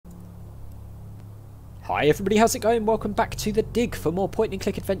Hi everybody, how's it going? Welcome back to The Dig for more point and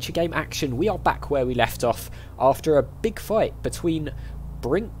click adventure game action. We are back where we left off after a big fight between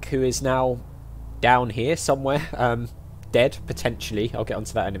Brink, who is now down here somewhere, dead potentially, I'll get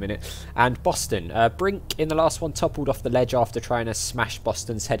onto that in a minute, and Boston. Brink in the last one toppled off the ledge after trying to smash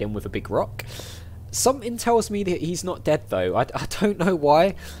Boston's head in with a big rock. Something tells me that he's not dead though. I don't know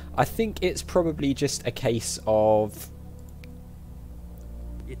why. I think it's probably just a case of...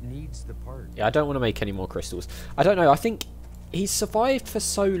 It needs the part. Yeah, I don't want to make any more crystals. I don't know, I think he's survived for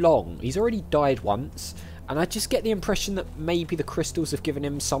so long. He's already died once, and I just get the impression that maybe the crystals have given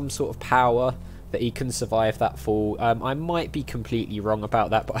him some sort of power that he can survive that fall. I might be completely wrong about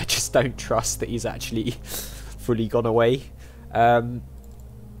that, but I just don't trust that he's actually fully gone away. I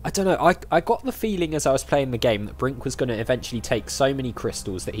don't know, I got the feeling as I was playing the game that Brink was going to eventually take so many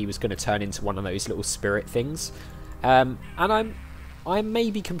crystals that he was going to turn into one of those little spirit things. And I may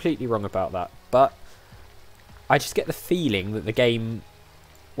be completely wrong about that, but I just get the feeling that the game...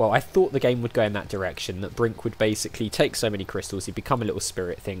 Well, I thought the game would go in that direction, that Brink would basically take so many crystals, he'd become a little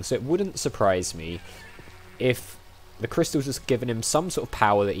spirit thing, so it wouldn't surprise me if the crystals has given him some sort of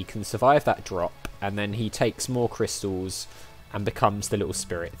power that he can survive that drop, and then he takes more crystals and becomes the little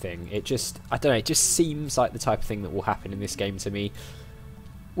spirit thing. It just, I don't know, it just seems like the type of thing that will happen in this game to me.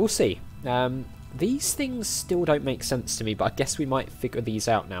 We'll see. These things still don't make sense to me, but I guess we might figure these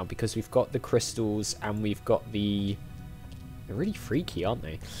out now because we've got the crystals and we've got the... They're really freaky, aren't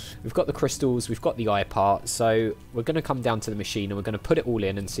they? We've got the crystals, we've got the eye part, so we're going to come down to the machine and we're going to put it all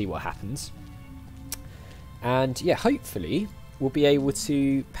in and see what happens. And yeah, hopefully we'll be able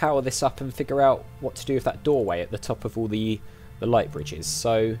to power this up and figure out what to do with that doorway at the top of all the light bridges.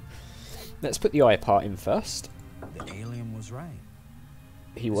 So let's put the eye part in first. The alien was right.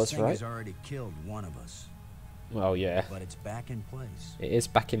 He was right. Has already killed one of us. Well, yeah. But it's back in place. It is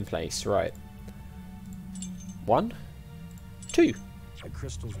back in place, right. 1, 2. The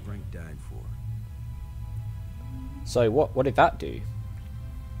crystals Brink died for. So what did that do?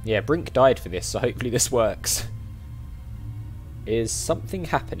 Yeah, Brink died for this, so hopefully this works. Is something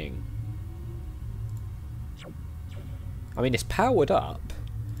happening? I mean, it's powered up.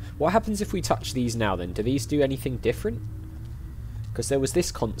 What happens if we touch these now then? Do these do anything different? Because there was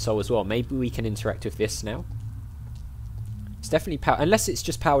this console as well. Maybe we can interact with this now. It's definitely powered, unless it's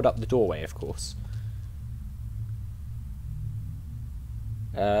just powered up the doorway, of course.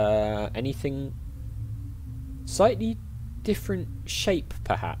 Anything slightly different shape,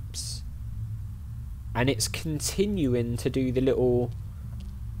 perhaps. And it's continuing to do the little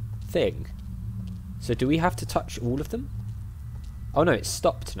thing. So do we have to touch all of them? Oh no, it's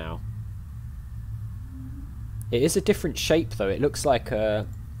stopped now. It is a different shape though. It looks like a,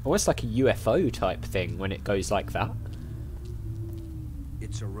 almost like a UFO type thing when it goes like that.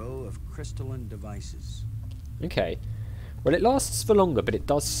 It's a row of crystalline devices. Okay. Well, it lasts for longer, but it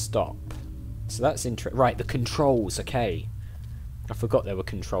does stop. So that's interesting. Right, the controls. Okay. I forgot there were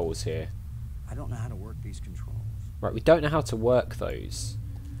controls here. I don't know how to work these controls. Right, we don't know how to work those.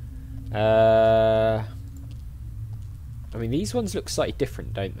 I mean, these ones look slightly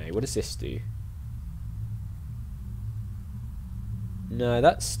different, don't they? What does this do? No,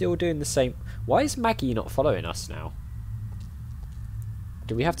 that's still doing the same. Why is Maggie not following us now?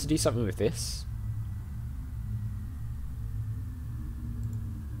 Do we have to do something with this?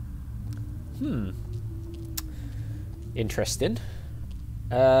 Interesting.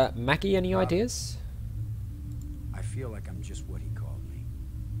 Maggie, any ideas? I feel like I'm just what he called me.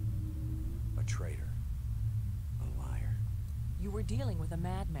 A traitor. A liar. You were dealing with a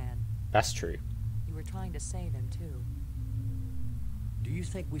madman. That's true. You were trying to save him, too. Do you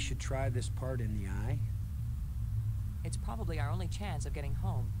think we should try this part in the eye? It's probably our only chance of getting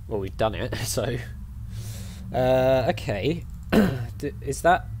home. Well, we've done it, so... okay. Is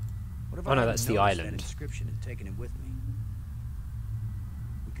that... What if Oh no, that's the island. That inscription and taken it with me?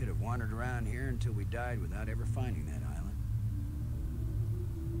 We could have wandered around here until we died without ever finding that island.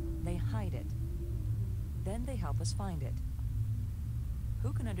 They hide it. Then they help us find it.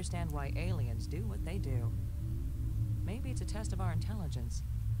 Who can understand why aliens do what they do? Maybe it's a test of our intelligence.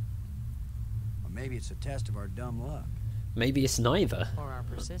 Or maybe it's a test of our dumb luck. Maybe it's neither. Or our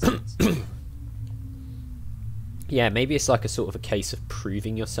persistence. Yeah, maybe it's like a sort of a case of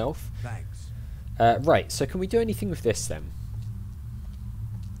proving yourself. Thanks. Right, so can we do anything with this then?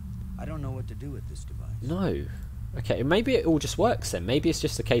 I don't know what to do with this device. No. Okay, maybe it all just works then. Maybe it's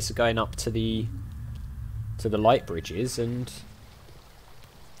just a case of going up to the light bridges and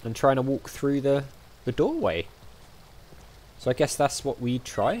trying to walk through the doorway. So I guess that's what we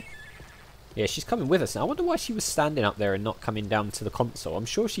try. Yeah, she's coming with us now. I wonder why she was standing up there and not coming down to the console. I'm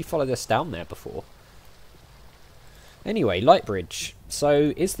sure she followed us down there before. Anyway, light bridge.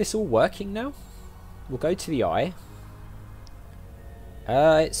 So, is this all working now? We'll go to the eye.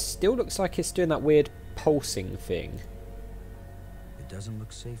 It still looks like it's doing that weird pulsing thing. It doesn't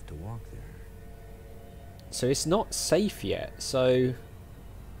look safe to walk there. So it's not safe yet, so... It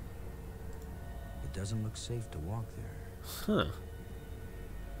doesn't look safe to walk there. Huh.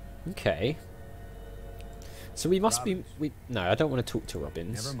 Okay. So we must Robbins. be... No, I don't want to talk to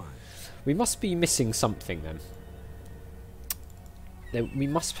Robbins. Never mind. We must be missing something then. We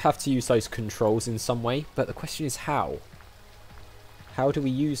must have to use those controls in some way, but the question is how? How do we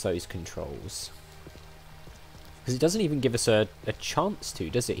use those controls? Because it doesn't even give us a chance to,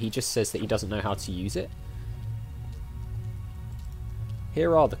 does it? He just says that he doesn't know how to use it.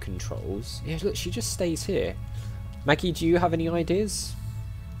 Here are the controls. Yeah, look, she just stays here. Maggie, do you have any ideas?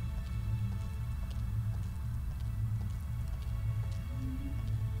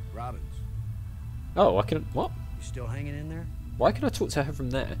 Robbins, Oh, I can... What? you still hanging in there? Why can I talk to her from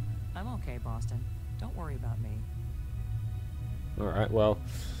there? I'm okay, Boston. Don't worry about me. Alright, well...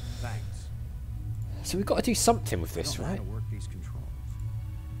 Thanks. So we've got to do something with I this, don't know how right? to work these controls.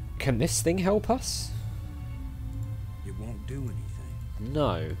 Can this thing help us? It won't do anything.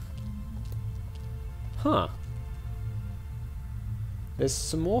 No. Huh. There's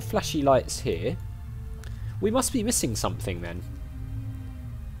some more flashy lights here. We must be missing something then.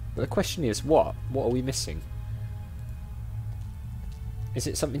 But the question is, what? What are we missing? Is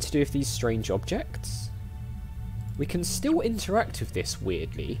it something to do with these strange objects? We can still interact with this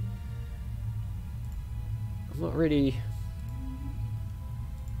weirdly. I'm not really...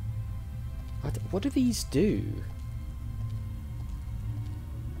 What do these do?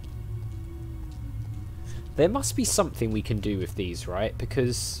 There must be something we can do with these, right?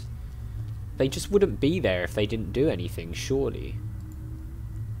 Because they just wouldn't be there if they didn't do anything, surely.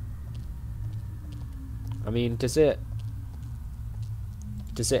 I mean, does it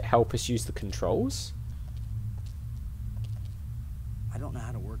help us use the controls? I don't know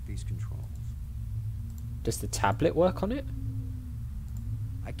how to work these controls. Does the tablet work on it?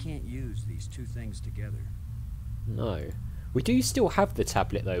 I can't use these two things together. No. We do still have the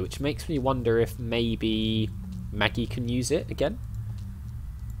tablet though, which makes me wonder if maybe Maggie can use it again.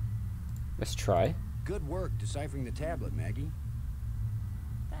 Let's try. Good work deciphering the tablet, Maggie.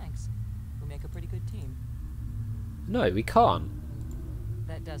 Thanks. We make a pretty good team. No, we can't.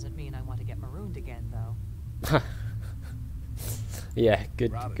 That doesn't mean I want to get marooned again, though. Yeah,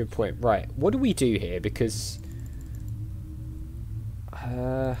 good Robbins. point. Right, what do we do here? Because...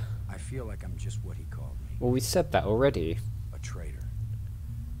 I feel like I'm just what he called me. well, we said that already. A traitor.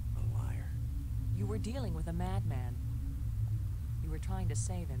 A liar. You were dealing with a madman. You were trying to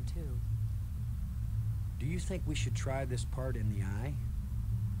save him, too. Do you think we should try this part in the eye?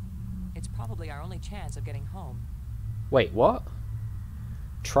 It's probably our only chance of getting home. Wait, what?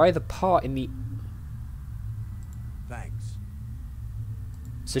 Try the part in the... Thanks.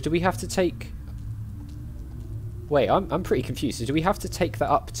 So do we have to take... Wait, I'm pretty confused. So do we have to take that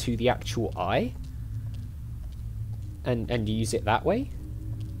up to the actual eye? And use it that way?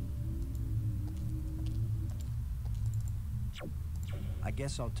 I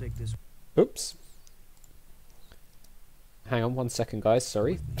guess I'll take this. Oops. Hang on 1 second, guys.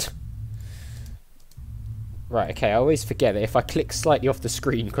 Sorry. Right, okay, I always forget that if I click slightly off the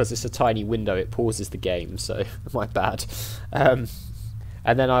screen because it's a tiny window, it pauses the game, so my bad.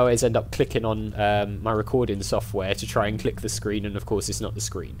 And then I always end up clicking on my recording software to try and click the screen, and of course it's not the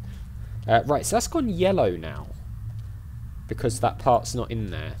screen. Right, so that's gone yellow now, because that part's not in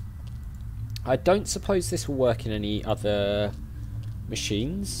there. I don't suppose this will work in any other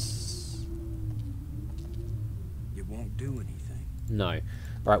machines. It won't do anything. No.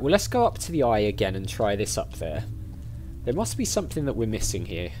 Right, well let's go up to the eye again and try this up there. There must be something that we're missing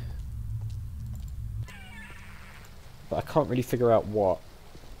here. But I can't really figure out what.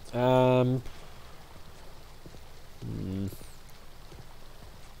 I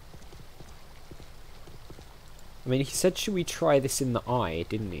mean, he said should we try this in the eye,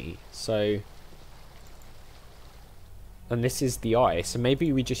 didn't he? So... and this is the eye, so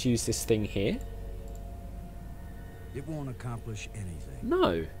maybe we just use this thing here? It won't accomplish anything.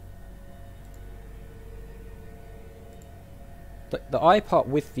 No. The eye part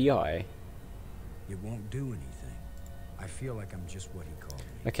with the eye. It won't do anything. I feel like I'm just what he called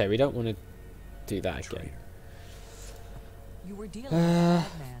me. Okay, we don't want to do that A again. traitor. You were dealing with a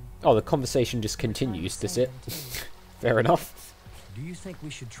madman. Oh, the conversation just continues, does it? Fair enough. Do you think we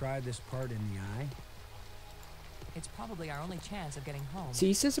should try this part in the eye? It's probably our only chance of getting home. See,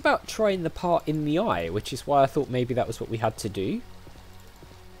 he says about trying the part in the eye, which is why I thought maybe that was what we had to do.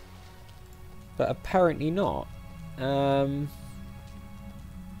 But apparently not.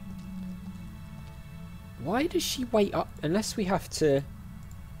 Why does she wait up? Unless we have to...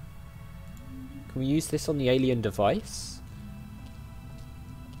 Can we use this on the alien device?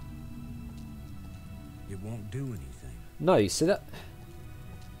 It won't do anything. No, so that...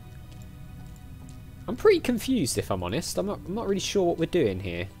 I'm pretty confused, if I'm honest. I'm not really sure what we're doing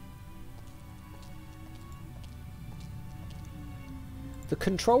here. The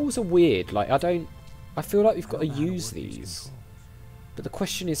controls are weird. Like, I feel like we've got to use these. But the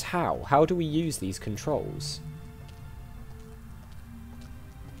question is how? How do we use these controls?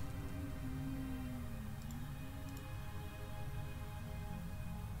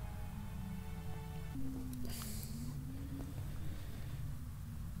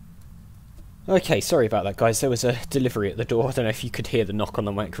 Okay, sorry about that, guys. There was a delivery at the door. I don't know if you could hear the knock on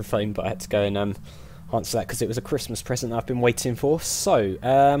the microphone, but I had to go and answer that because it was a Christmas present that I've been waiting for. So,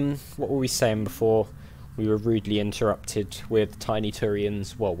 what were we saying before we were rudely interrupted with Tiny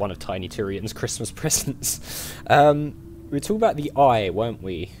Turian's, well, one of Tiny Turian's Christmas presents? We were talking about the eye, weren't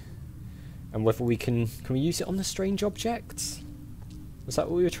we? And whether we can we use it on the strange objects? Was that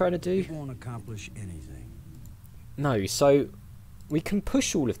what we were trying to do? It won't accomplish anything. No, so we can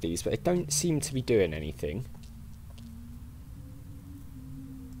push all of these, but they don't seem to be doing anything.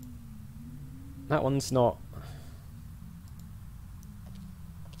 That one's not...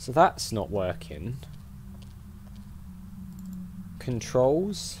 So that's not working.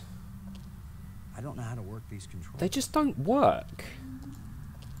 Controls. I don't know how to work these controls. They just don't work.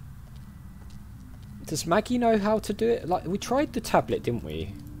 Does Maggie know how to do it? Like, we tried the tablet, didn't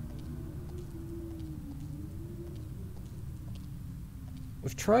we?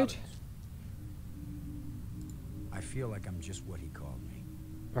 We've tried. I feel like I'm just what he called me.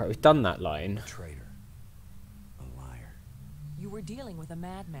 Right, we've done that line. A traitor. A liar. You were dealing with a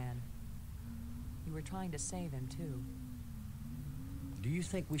madman. You were trying to save him, too. Do you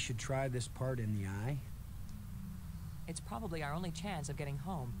think we should try this part in the eye? It's probably our only chance of getting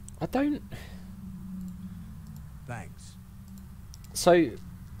home. I don't... Thanks. So,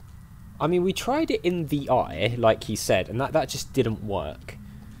 I mean, we tried it in the eye, like he said, and that just didn't work.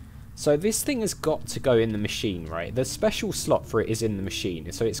 So this thing has got to go in the machine, right? The special slot for it is in the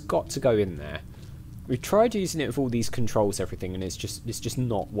machine, so it's got to go in there. We've tried using it with all these controls, everything, and it's just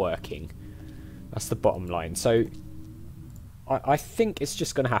not working. That's the bottom line. So I think it's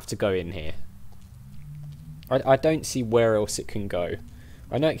just going to have to go in here. I don't see where else it can go.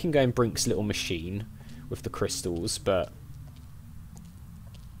 I know it can go in Brink's little machine with the crystals, but...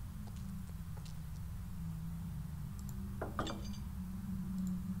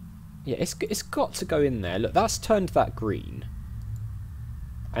 yeah, it's got to go in there. Look, that's turned that green.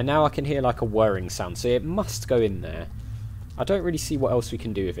 And now I can hear like a whirring sound, so it must go in there. I don't really see what else we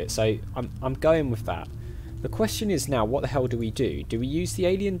can do with it, so I'm going with that. The question is now, what the hell do we do? Do we use the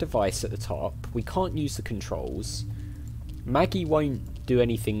alien device at the top? We can't use the controls. Maggie won't do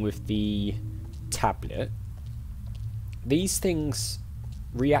anything with the tablet. These things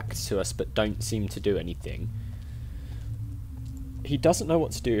react to us but don't seem to do anything. He doesn't know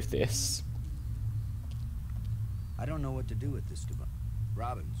what to do with this. I don't know what to do with this device.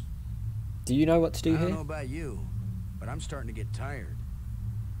 Robbins. Do you know what to do I here? don't know about you, but I'm starting to get tired.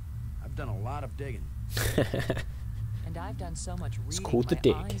 I've done a lot of digging. And I've done so much reading, It's called the my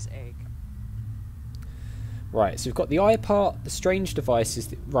dig. eyes ache. Right, so we've got the eye part, the strange device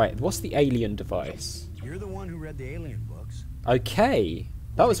is... right, what's the alien device? You're the one who read the alien books. Okay.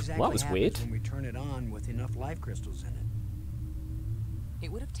 That What was exactly happens weird. when we turn it on with enough life crystals in it?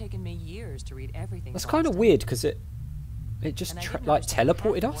 It would have taken me years to read everything. That's kind of Boston. weird because it just And I didn't like understand half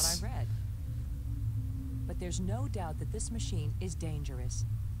teleported of us. what I read. But there's no doubt that this machine is dangerous.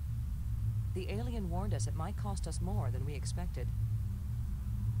 The alien warned us it might cost us more than we expected.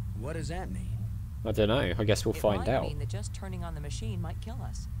 What does that mean? I don't know. I guess we'll find might out. mean that just turning on the machine might kill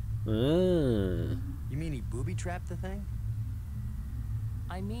us. Ah. You mean he booby-trapped the thing?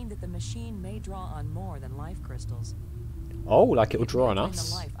 I mean that the machine may draw on more than life crystals. Oh, like it'll It draw may on drain us.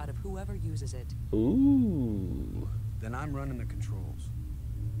 the life out of whoever uses it. Ooh. Then I'm running the controls.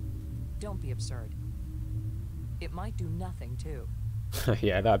 Don't be absurd. It might do nothing too.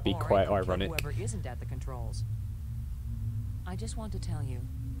 Yeah, that'd be Or it quite could kill ironic. Whoever isn't at the controls. I just want to tell you.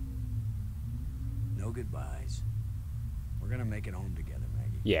 No goodbyes. We're gonna make it home together,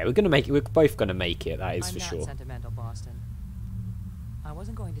 Maggie. Yeah, we're gonna make it. We're both gonna make it. That is I'm for not sure. sentimental, Boston. I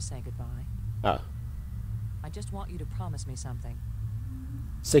wasn't going to say goodbye. Oh, I just want you to promise me something.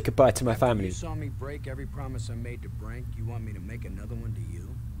 say goodbye to my After family. You saw me break every promise I made to Brink. You want me to make another one to you?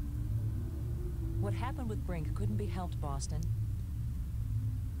 What happened with Brink couldn't be helped, Boston.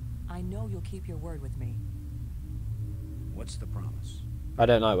 I know you'll keep your word with me. What's the promise? I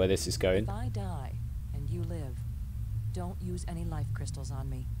don't know where this is going. If I die and you live, don't use any life crystals on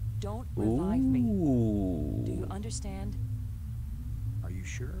me. Don't revive me. Do you understand? Are you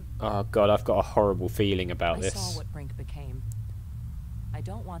sure? Oh god, I've got a horrible feeling about I this. saw what Brink became. I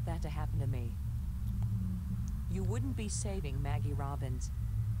don't want that to happen to me. You wouldn't be saving Maggie Robbins.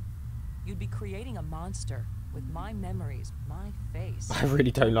 You'd be creating a monster with my memories, my face. I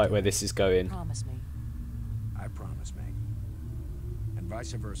really don't like where this is going. Promise me. I promise, Maggie. And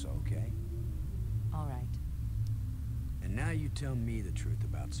vice versa, okay? All right. And now you tell me the truth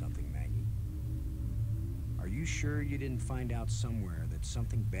about something, Maggie. Are you sure you didn't find out somewhere that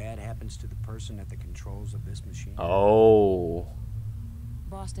something bad happens to the person at the controls of this machine? Oh.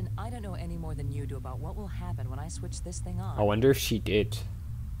 Boston, I don't know any more than you do about what will happen when I switch this thing on. I wonder if she did.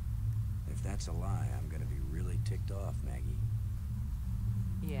 If that's a lie, I'm gonna be really ticked off, Maggie.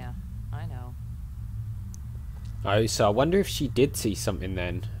 Yeah, I know. Oh, so I wonder if she did see something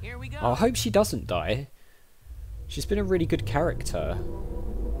then. Here we go. I hope she doesn't die. She's been a really good character.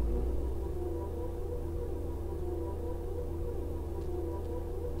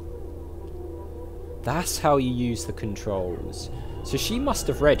 That's how you use the controls. So she must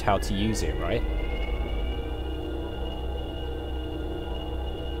have read how to use it, right?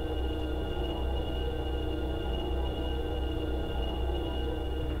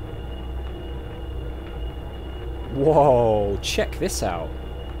 Whoa, check this out.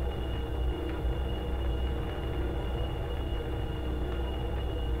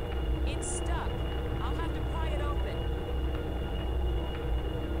 It's stuck. I'll have to pry it open.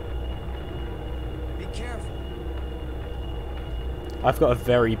 Be careful. I've got a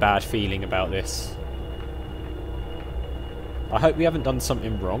very bad feeling about this. I hope we haven't done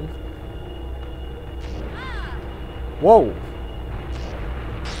something wrong. Whoa!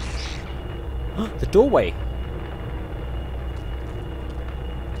 The doorway!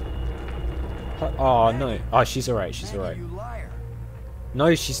 Oh no. Oh, she's alright, she's alright. You liar.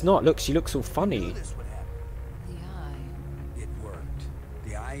 No, she's not. Look, she looks all funny. This would happen. The eye. It worked.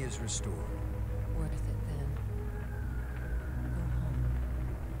 The eye is restored. Worth it then. Go home.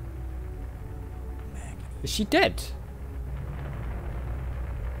 Maggie. Is she dead?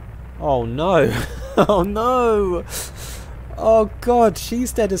 Oh no. Oh no. Oh god,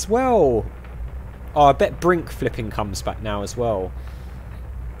 she's dead as well. Oh, I bet Brink flipping comes back now as well.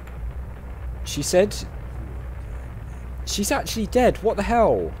 She said... She's actually dead. What the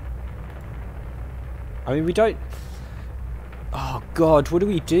hell? I mean, we don't... Oh god, what do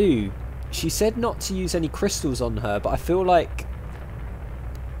we do? She said not to use any crystals on her, but I feel like...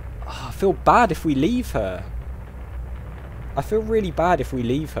 Oh, I feel bad if we leave her. I feel really bad if we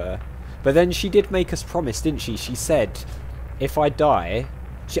leave her. But then she did make us promise, didn't she? She said, if I die...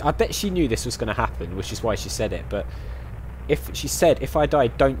 I bet she knew this was going to happen, which is why she said it, but... If she said, if I die,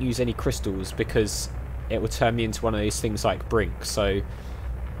 don't use any crystals because it will turn me into one of those things like Brink. So,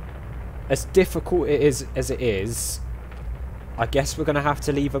 as difficult it is as it is, I guess we're going to have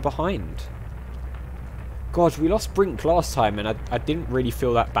to leave her behind. God, we lost Brink last time and I didn't really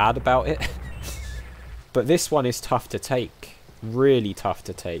feel that bad about it. But this one is tough to take. Really tough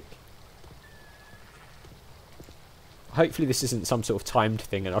to take. Hopefully this isn't some sort of timed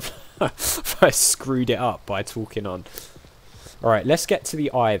thing and I've screwed it up by talking on. Alright, let's get to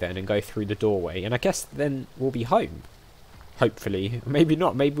the eye then and go through the doorway. And I guess then we'll be home. Hopefully. Maybe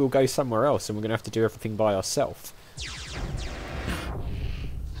not. Maybe we'll go somewhere else and we're going to have to do everything by ourselves.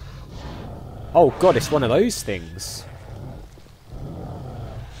 Oh god, it's one of those things.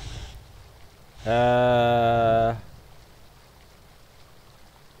 I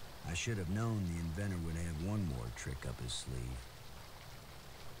should have known the inventor would have one more trick up his sleeve.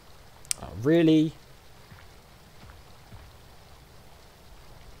 Oh, really?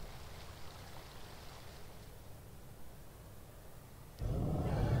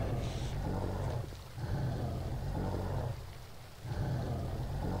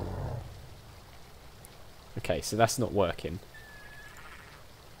 Okay, so that's not working.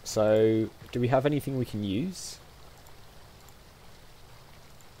 So, do we have anything we can use?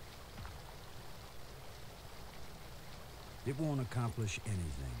 It won't accomplish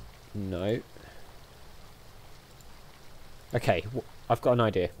anything. No. Okay, I've got an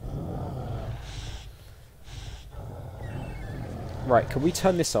idea. Right, can we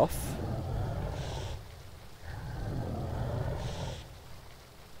turn this off?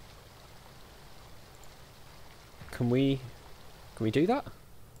 Can we do that?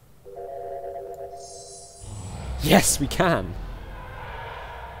 Yes, we can.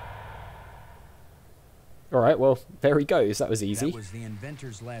 Alright, well, there he goes. That was easy. That was the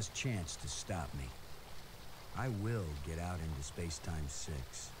inventor's last chance to stop me. I will get out into Space-Time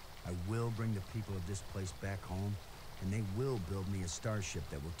 6. I will bring the people of this place back home, and they will build me a starship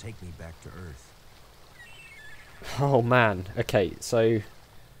that will take me back to Earth. Oh man. Okay, so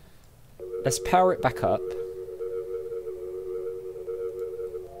let's power it back up.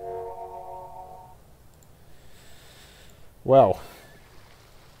 Well,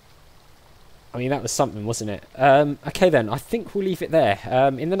 I mean, that was something, wasn't it? Okay then, I think we'll leave it there.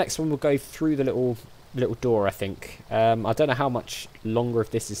 In the next one, we'll go through the little door, I think. I don't know how much longer of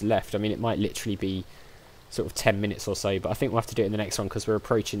this is left. I mean, it might literally be sort of 10 minutes or so, but I think we'll have to do it in the next one because we're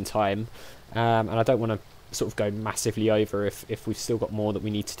approaching time. And I don't want to sort of go massively over if we've still got more that we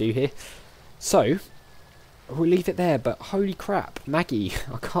need to do here. So, we'll leave it there, but holy crap, Maggie,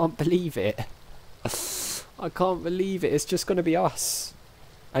 I can't believe it. I can't believe it. It's just going to be us.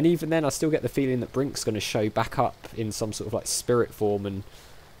 And even then, I still get the feeling that Brink's going to show back up in some sort of like spirit form and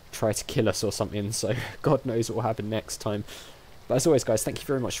try to kill us or something. So God knows what will happen next time. But as always, guys, thank you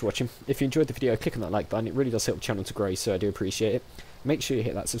very much for watching. If you enjoyed the video, click on that like button. It really does help the channel to grow, so I do appreciate it. Make sure you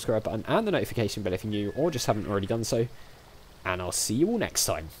hit that subscribe button and the notification bell if you're new or just haven't already done so. And I'll see you all next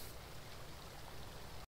time.